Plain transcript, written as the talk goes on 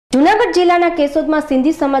જૂનાગઢ જિલ્લાના કેશોદમાં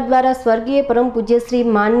સિંધી સમાજ દ્વારા સ્વર્ગીય પરમ પૂજ્ય શ્રી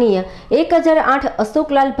માનનીય 1008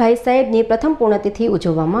 અશોકલાલભાઈ સાહેબની પ્રથમ પુણ્યતિથિ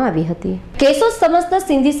ઉજવવામાં આવી હતી। કેશોદ સમસ્ત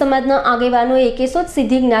સિંધી સમાજના આગેવાનોએ કેશોદ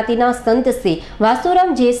સિદ્ધિ જ્ઞાતિના સંત શ્રી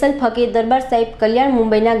વાસુરામ જેસલ ફકીર દરબાર સાહેબ કલ્યાણ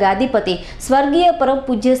મુંબઈના ગાદીપતિ સ્વર્ગીય પરમ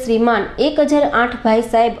પૂજ્ય શ્રીમાન 1008 ભાઈ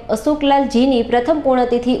સાહેબ અશોકલાલજીની પ્રથમ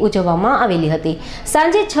પુણ્યતિથિ ઉજવવામાં આવેલી હતી।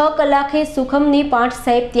 સાંજે 6 કલાકે સુખમની પાઠ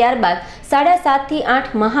સાહેબ, ત્યારબાદ 7:30 થી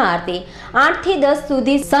 8 મહાઆરતી, 8 થી 10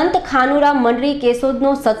 સુધી संत खानुराम मंडली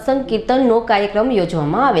केशोदनो सत्संग कीर्तननो कार्यक्रम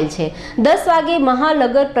योजवामां आवेल छे। 10 वागे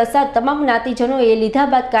महालगर प्रसाद तमाम ज्ञातिजनोए लीधा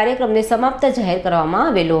बाद कार्यक्रमने समाप्त जाहेर करवामां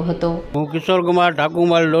आवेलो हतो। हूँ किशोर कुमार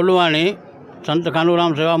ठाकुरमल लोलवाणी, संत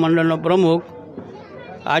खानुराम सेवा मंडलनो प्रमुख।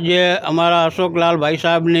 आज अमारा अशोकलाल भाई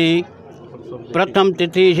साहेबनी प्रथम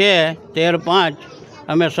तिथि है 13/5।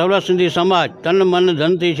 अमे सर्व सिंधी समाज तन मन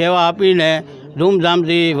धनथी सेवा आपीने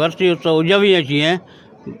धूमधामथी वर्षी उत्सव उजवीए छीए।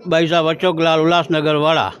 भाई साहब अशोकलाल उल्लासनगर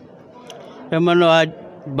वाला एमनो आज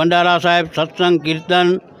भंडारा साहेब सत्संग कीर्तन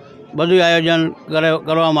बधु आयोजन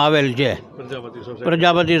करवामां आवेल छे।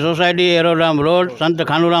 प्रजापति सोसायटी एरोड्राम रोड संत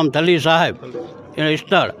खानुराम थली साहेब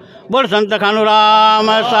स्थल। बोल संत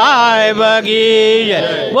खानुराम साहेब की जय,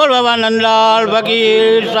 बोल बाबा नंदलाल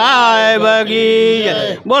फकीर साहेब की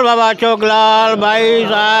जय, बोल बाबा अशोकलाल भाई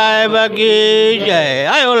साहेब की जय।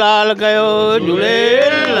 आयो लाल कयो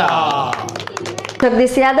झूलेलाल।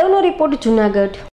 जगदीश यादवनो रिपोर्ट, जूनागढ़।